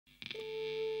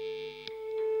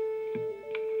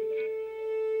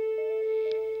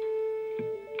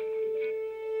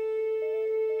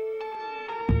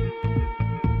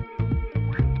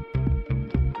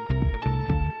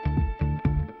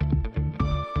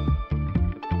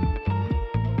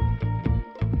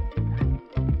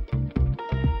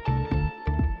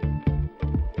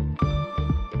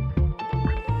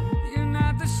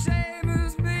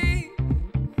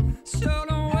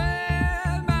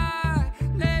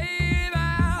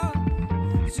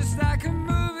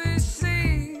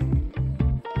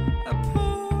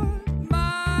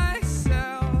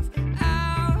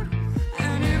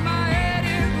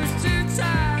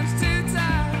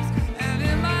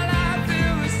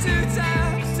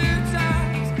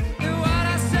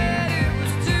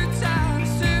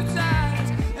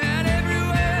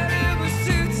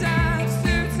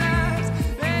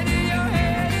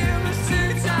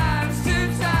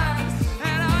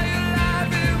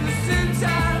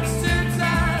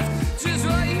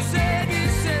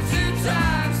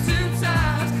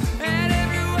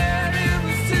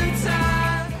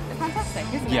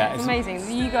it's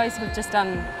amazing. You guys have just done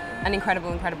an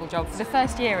incredible job. For the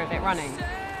first year of it running,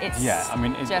 it's I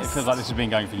mean, it feels like this has been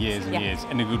going for years and years,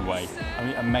 in a good way. I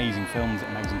mean, amazing films,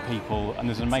 amazing people, and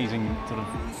there's an amazing sort of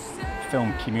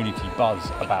film community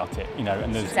buzz about it, you know,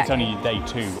 and it's only day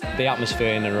 2. The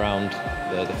atmosphere in and around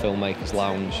the Filmmakers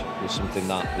Lounge was something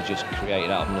that was just created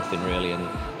out of nothing really,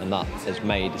 and that has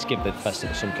made, it's given the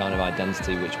festival some kind of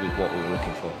identity, which was what we were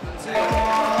looking for.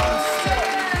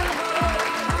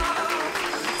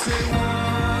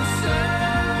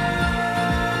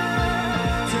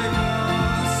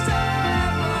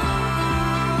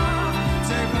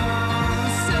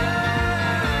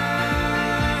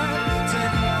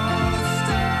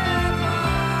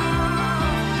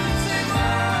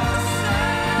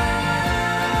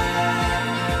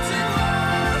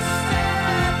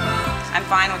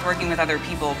 I'm fine with working with other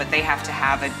people, but they have to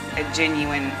have a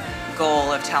genuine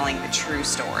goal of telling the true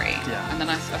story. Yeah. And then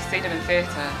I've seen him in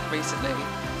theatre recently,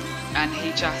 and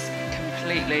he just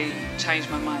completely changed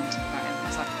my mind about him. I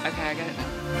was like, okay, I get it now.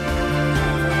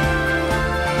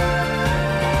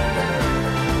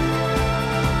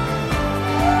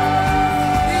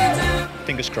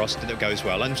 Fingers crossed that it goes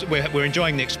well, and we're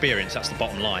enjoying the experience. That's the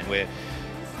bottom line. We're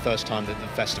first time that the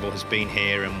festival has been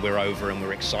here, and we're over, and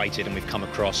we're excited, and we've come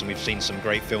across, and we've seen some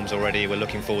great films already. We're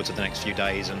looking forward to the next few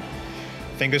days, and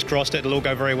fingers crossed it'll all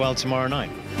go very well tomorrow night.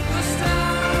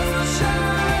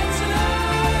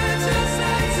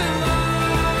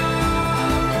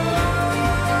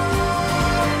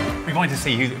 We wanted to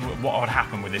see what would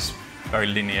happen with this very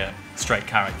linear, straight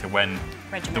character when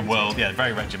the world,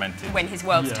 very regimented. When his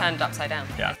world's turned upside down.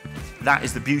 Yeah. That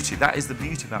is the beauty. That is the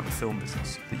beauty about the film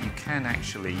business. That you can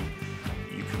actually,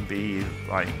 you can be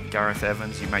like Gareth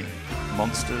Evans. You make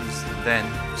monsters. Then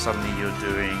suddenly you're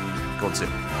doing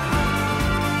Godzilla.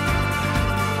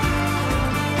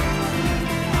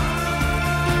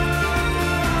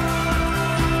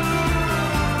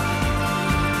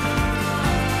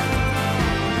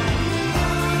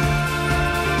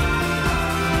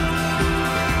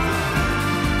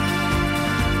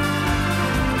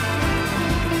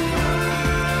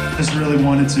 Just really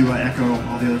wanted to echo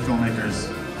all the other filmmakers.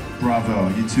 Bravo,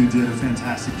 you two did a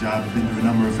fantastic job. I've been to a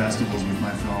number of festivals with my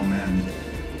film, and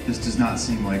this does not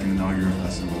seem like an inaugural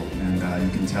festival. And you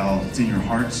can tell it's in your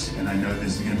hearts, and I know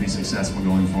this is going to be successful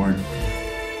going forward.